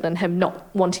respected, and him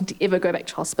not wanting to ever go back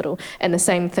to hospital. And the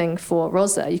same thing for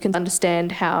Rosa. You can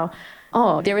understand how,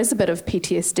 there is a bit of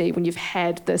PTSD when you've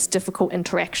had this difficult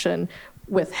interaction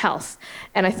with health.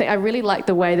 And I think I really like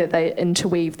the way that they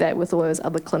interweave that with all those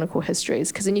other clinical histories,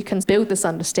 because then you can build this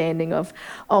understanding of,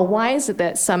 why is it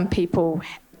that some people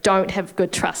don't have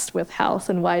good trust with health,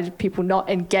 and why do people not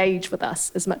engage with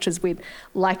us as much as we'd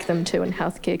like them to in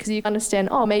healthcare? Because you understand,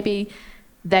 maybe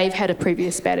they've had a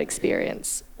previous bad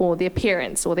experience, or their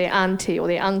parents or their auntie or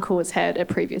their uncle has had a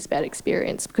previous bad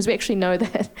experience, because we actually know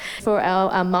that for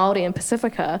our Māori and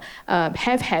Pacifica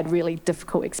have had really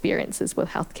difficult experiences with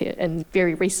healthcare in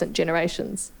very recent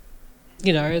generations.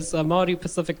 You know, as a Māori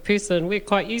Pacific person, we're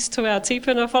quite used to our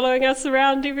tipuna following us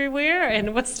around everywhere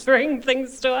and whispering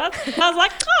things to us. I was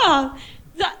like,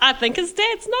 I think his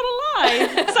dad's not alive.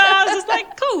 So I was just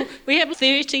like, cool. We have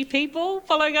 30 people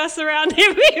following us around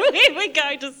everywhere we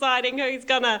go, deciding who's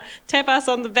going to tap us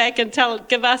on the back and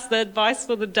give us the advice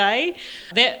for the day.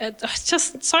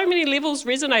 Just so many levels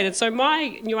resonated. So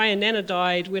my Niuea Nana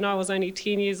died when I was only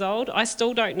 10 years old. I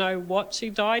still don't know what she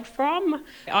died from.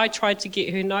 I tried to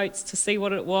get her notes to see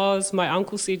what it was. My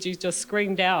uncle said she just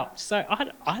screamed out. So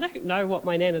I don't know what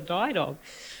my Nana died of.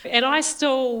 And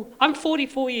I'm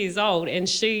 44 years old, and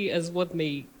she is with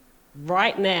me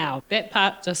right now. That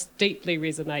part just deeply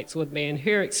resonates with me and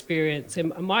her experience.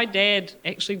 And my dad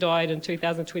actually died in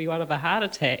 2021 of a heart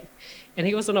attack, and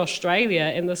he was in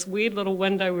Australia in this weird little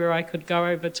window where I could go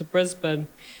over to Brisbane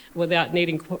without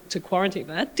needing to quarantine.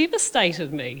 But it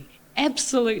devastated me,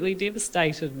 absolutely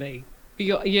devastated me.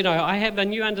 You know, I have a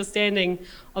new understanding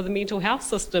of the mental health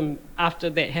system after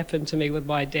that happened to me with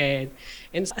my dad.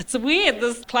 And it's weird,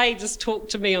 this play just talked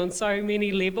to me on so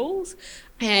many levels.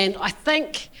 And I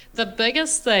think the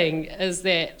biggest thing is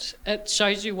that it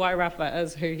shows you why Rafa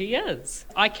is who he is.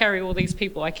 I carry all these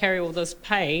people, I carry all this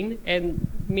pain and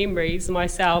memories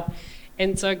myself.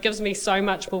 And so it gives me so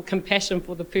much more compassion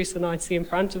for the person I see in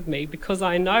front of me, because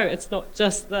I know it's not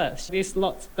just this. There's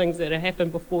lots of things that have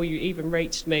happened before you even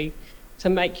reached me to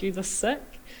make you this sick.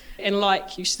 And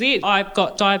like you said, I've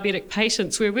got diabetic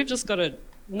patients where we've just got to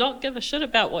not give a shit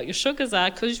about what your sugars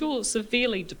are, because you're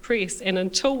severely depressed, and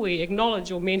until we acknowledge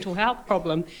your mental health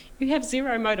problem, you have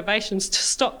zero motivations to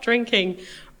stop drinking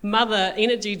mother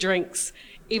energy drinks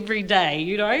every day,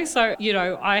 you know? So, you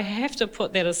know, I have to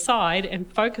put that aside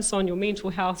and focus on your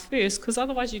mental health first, because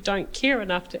otherwise you don't care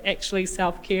enough to actually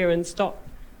self-care and stop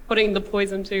putting the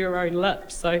poison to your own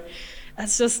lips. So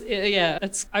it's just,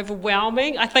 it's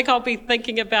overwhelming. I think I'll be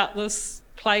thinking about this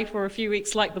play for a few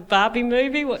weeks, like the Barbie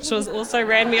movie, which also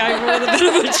ran me over with a bit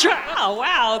of a oh,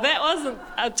 wow, that wasn't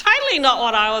totally not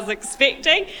what I was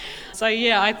expecting. So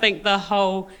yeah, I think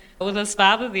with his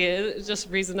father there, it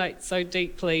just resonates so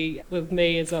deeply with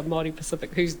me as a Māori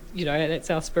Pacific, who's, you know, that's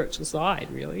our spiritual side,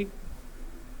 really.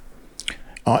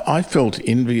 I felt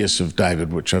envious of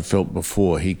David, which I felt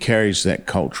before. He carries that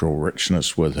cultural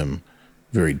richness with him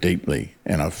very deeply,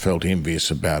 and I've felt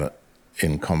envious about it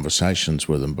in conversations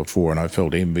with him before, and I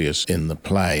felt envious in the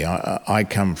play. I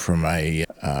come from a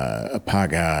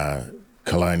Pākehā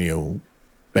colonial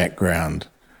background,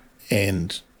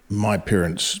 and my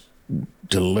parents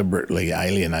deliberately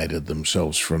alienated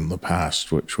themselves from the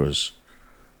past, which was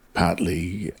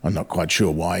partly, I'm not quite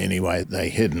sure why anyway, they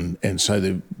hid, and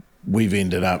so we've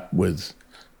ended up with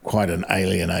quite an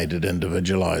alienated,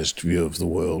 individualised view of the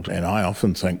world. And I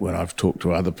often think when I've talked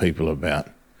to other people about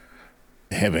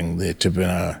having their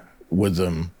tipuna with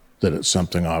them, that it's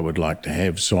something I would like to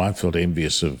have. So I felt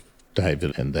envious of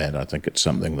David in that. I think it's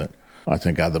something that I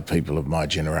think other people of my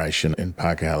generation in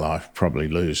Pākehā life probably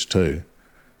lose too.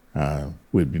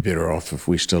 We'd be better off if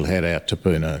we still had our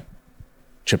tipuna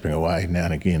chipping away now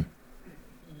and again.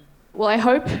 Well, I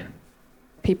hope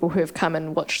people who have come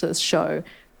and watched this show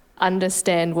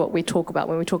understand what we talk about.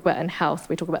 When we talk about in health,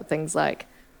 we talk about things like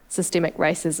systemic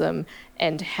racism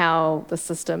and how the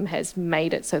system has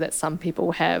made it so that some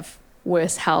people have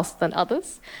worse health than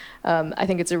others. I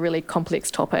think it's a really complex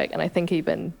topic, and I think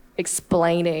even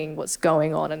explaining what's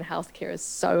going on in healthcare is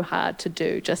so hard to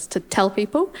do just to tell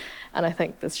people. And I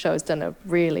think this show's done a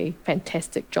really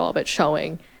fantastic job at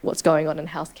showing what's going on in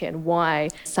healthcare and why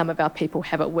some of our people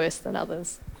have it worse than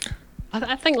others.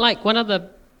 I think like one of the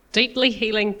deeply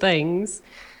healing things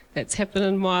that's happened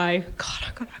in my, God,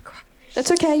 I'm going to cry.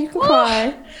 That's okay, you can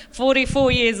cry.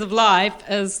 44 years of life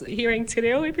is hearing te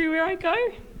reo everywhere I go.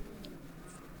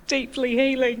 Deeply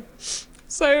healing.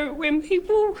 So when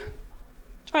people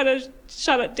try to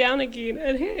shut it down again,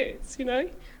 it hurts, you know.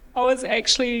 I was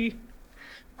actually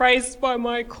raised by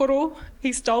my koro.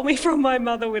 He stole me from my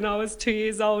mother when I was 2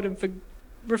 years old and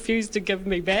refused to give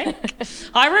me back.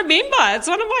 I remember, it's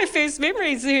one of my first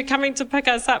memories, he coming to pick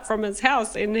us up from his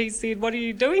house, and he said, "What are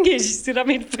you doing here?" She said, "I'm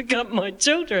here to pick up my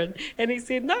children." And he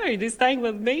said, "No, they're staying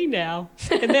with me now."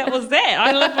 And that was that.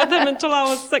 I lived with him until I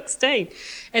was 16.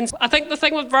 And I think the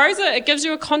thing with Rosa, it gives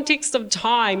you a context of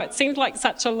time. It seemed like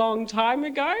such a long time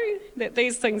ago that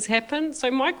these things happened.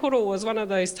 So my koro was one of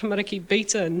those tamariki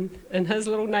beaten in his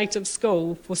little native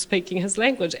school for speaking his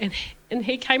language. And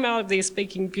he came out of there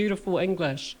speaking beautiful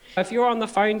English. If you were on the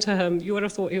phone to him, you would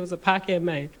have thought he was a Pākehā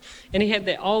man. And he had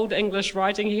that old English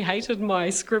writing. He hated my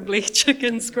scribbly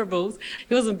chicken scribbles.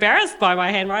 He was embarrassed by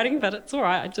my handwriting, but it's all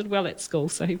right. I did well at school,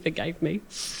 so he forgave me.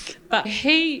 But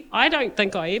I don't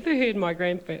think I ever heard my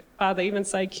grandfather even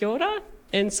say kia ora.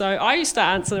 And so I used to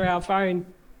answer our phone,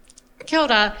 kia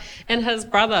ora, and his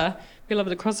brother, who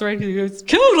lived across the road, he goes,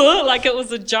 kia ora, like it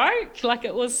was a joke, like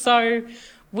it was so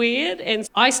weird. And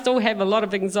I still have a lot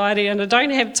of anxiety, and I don't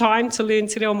have time to learn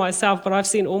te reo myself, but I've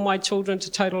sent all my children to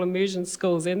total immersion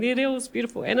schools, and their reo is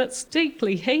beautiful, and it's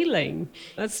deeply healing.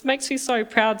 It makes me so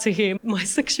proud to hear my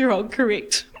 6-year-old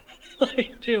correct my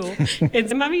reo. And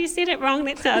so, "Mummy, you said it wrong."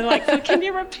 That sound like, "Can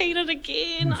you repeat it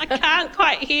again? I can't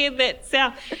quite hear that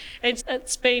sound."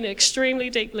 It's been extremely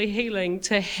deeply healing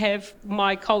to have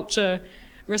my culture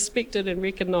respected and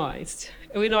recognised.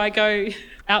 When I go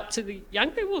out to the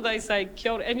young people, they say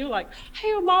kia ora, and you're like, "Hey,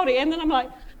 you're Māori," and then I'm like,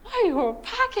 "Oh, you're a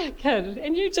Pākehā kid,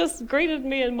 and you just greeted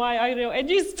me in my own reo, and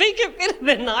you speak it better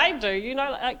than I do," you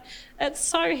know, like it's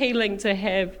so healing to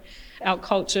have our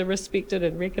culture respected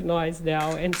and recognised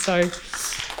now. And so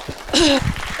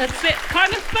it's that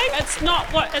kind of thing. It's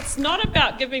not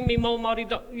about giving me more Māori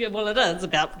doctors. Yeah, well, it is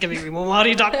about giving me more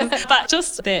Māori doctors, but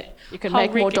just that You can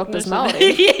make more doctors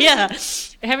Māori. Yeah,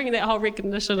 having that whole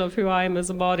recognition of who I am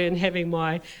as a Māori and having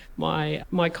my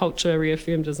culture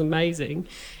reaffirmed is amazing.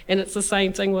 And it's the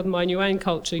same thing with my Niuean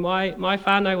culture. My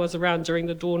whānau was around during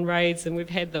the Dawn raids, and we've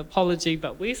had the apology,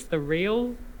 but where's the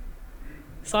real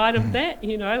side of that,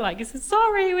 you know, like he said,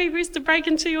 "Sorry, we used to break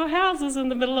into your houses in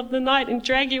the middle of the night and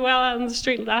drag you out on the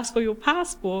street and ask for your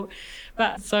passport."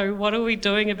 But so what are we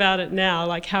doing about it now?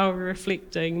 Like, how are we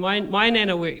reflecting? My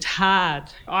nana worked hard.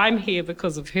 I'm here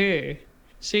because of her.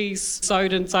 She's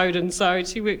sewed and sewed and sewed.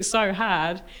 She worked so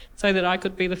hard so that I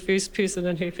could be the first person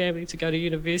in her family to go to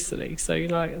university. So, you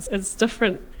know, it's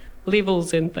different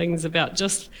levels and things about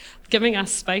just giving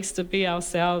us space to be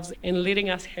ourselves and letting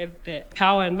us have that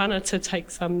power and mana to take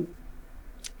some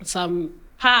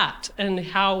part in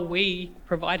how we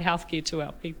provide healthcare to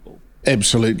our people.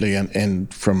 Absolutely,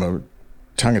 and from a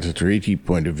tangata tiriti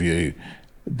point of view,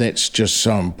 that's just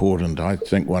so important. I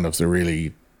think one of the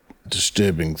really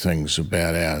disturbing things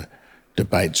about our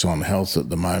debates on health at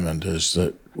the moment is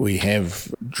that we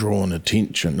have drawn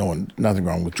attention, or nothing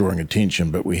wrong with drawing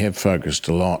attention, but we have focused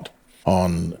a lot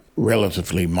on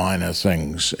relatively minor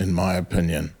things, in my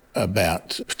opinion,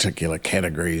 about particular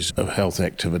categories of health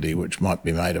activity which might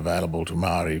be made available to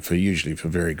Māori usually for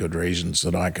very good reasons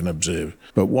that I can observe.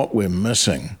 But what we're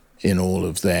missing in all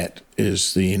of that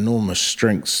is the enormous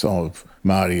strength of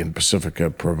Māori and Pacifica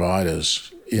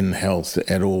providers in health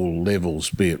at all levels,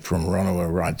 be it from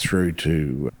Ronua right through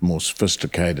to more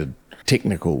sophisticated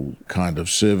technical kind of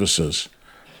services.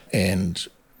 And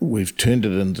we've turned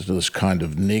it into this kind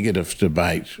of negative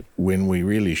debate when we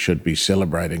really should be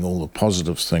celebrating all the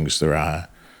positive things there are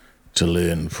to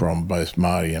learn from both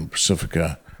Māori and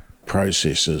Pacifica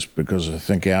processes, because I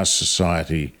think our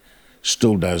society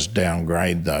still does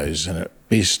downgrade those, and at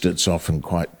best it's often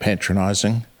quite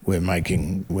patronising. We're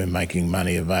making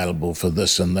money available for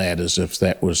this and that as if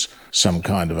that was some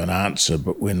kind of an answer,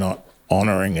 but we're not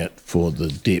honouring it for the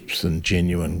depth and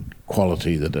genuine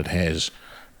quality that it has.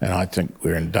 And I think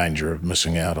we're in danger of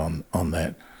missing out on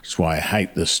that. That's why I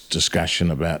hate this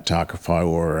discussion about Taka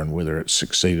Whaiora and whether it's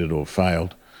succeeded or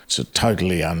failed. It's a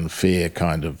totally unfair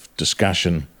kind of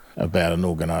discussion about an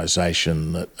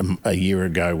organisation that a year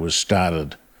ago was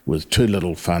started with too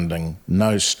little funding,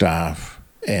 no staff,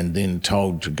 and then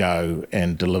told to go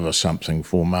and deliver something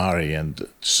for Māori, and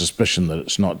suspicion that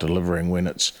it's not delivering when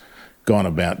it's gone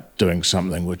about doing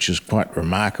something which is quite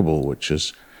remarkable, which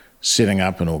is setting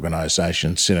up an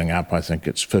organisation, setting up, I think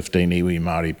it's 15 iwi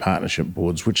Māori partnership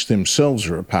boards, which themselves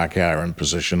are a Pākehā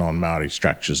imposition on Māori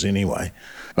structures anyway.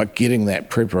 But getting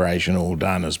that preparation all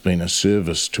done has been a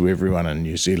service to everyone in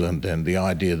New Zealand, and the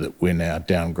idea that we're now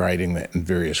downgrading that in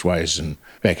various ways and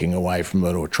backing away from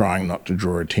it or trying not to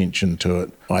draw attention to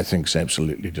it, I think is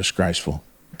absolutely disgraceful.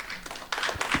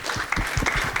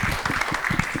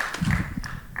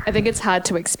 I think it's hard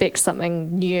to expect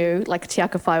something new like Te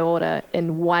Aka Whaiora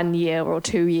in 1 year or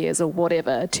 2 years or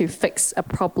whatever to fix a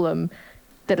problem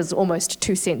that is almost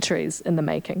 2 centuries in the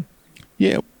making.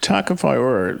 Yeah, Te Aka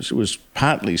Whaiora was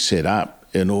partly set up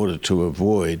in order to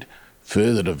avoid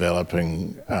further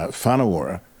developing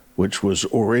whanaora, which was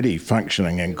already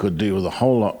functioning and could deal with a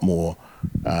whole lot more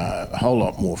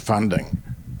funding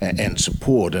and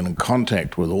support, and in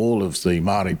contact with all of the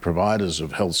Māori providers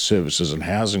of health services and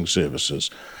housing services.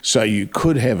 So you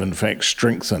could have, in fact,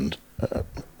 strengthened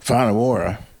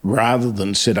whanaora rather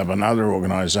than set up another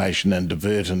organisation and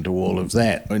divert into all of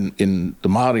that. In the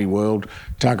Māori world,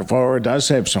 Te Aka Whaiora does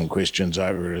have some questions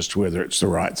over it as to whether it's the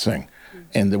right thing.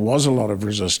 And there was a lot of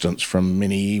resistance from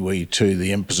many iwi to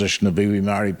the imposition of iwi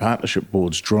Māori partnership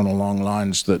boards drawn along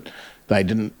lines that they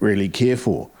didn't really care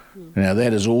for. Now,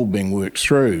 that is all being worked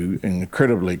through in an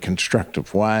incredibly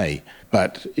constructive way,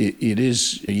 but it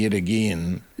is, yet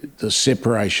again, the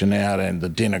separation out and the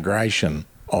denigration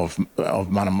of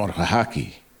mana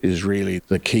motuhake is really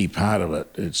the key part of it.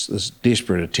 It's this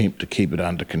desperate attempt to keep it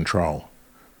under control.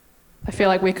 I feel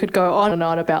like we could go on and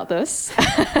on about this.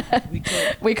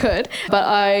 We could. But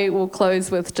I will close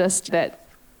with just that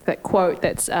quote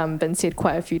that's been said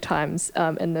quite a few times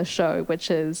in this show,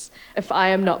 which is, if I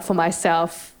am not for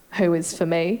myself, who is for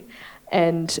me?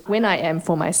 And when I am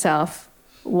for myself,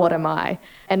 what am I?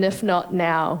 And if not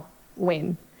now,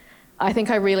 when? I think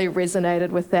I really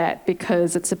resonated with that,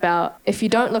 because it's about, if you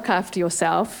don't look after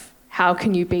yourself, how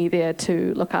can you be there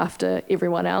to look after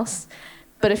everyone else?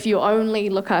 But if you only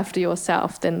look after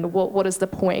yourself, then what is the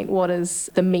point? What is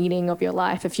the meaning of your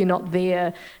life if you're not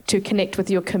there to connect with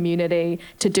your community,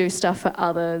 to do stuff for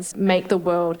others, make the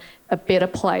world a better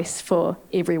place for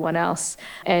everyone else?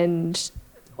 And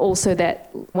also that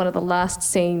one of the last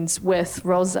scenes with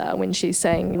Rosa, when she's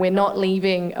saying, we're not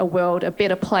leaving a world a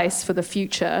better place for the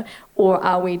future, or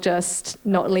are we just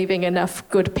not leaving enough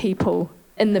good people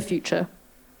in the future,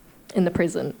 in the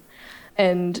present?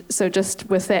 And so just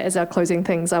with that as our closing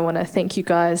things, I want to thank you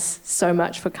guys so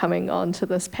much for coming on to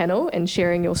this panel and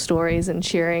sharing your stories and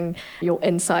sharing your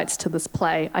insights to this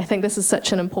play. I think this is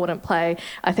such an important play.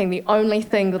 I think the only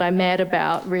thing that I'm mad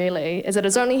about, really, is that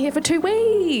it's only here for 2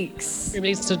 weeks. It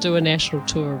needs to do a national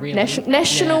tour, really. National tour. Yeah,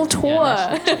 national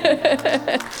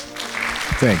tour.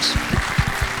 Thanks.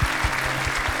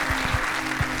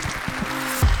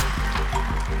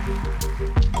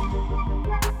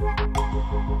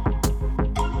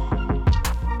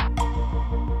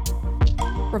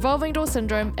 Revolving Door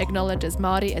Syndrome acknowledges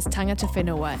Māori as tangata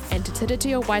whenua and Te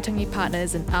Tiriti Waitangi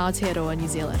partners in Aotearoa, New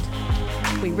Zealand.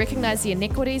 We recognise the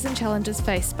inequities and challenges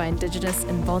faced by Indigenous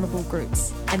and vulnerable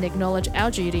groups and acknowledge our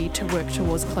duty to work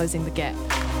towards closing the gap.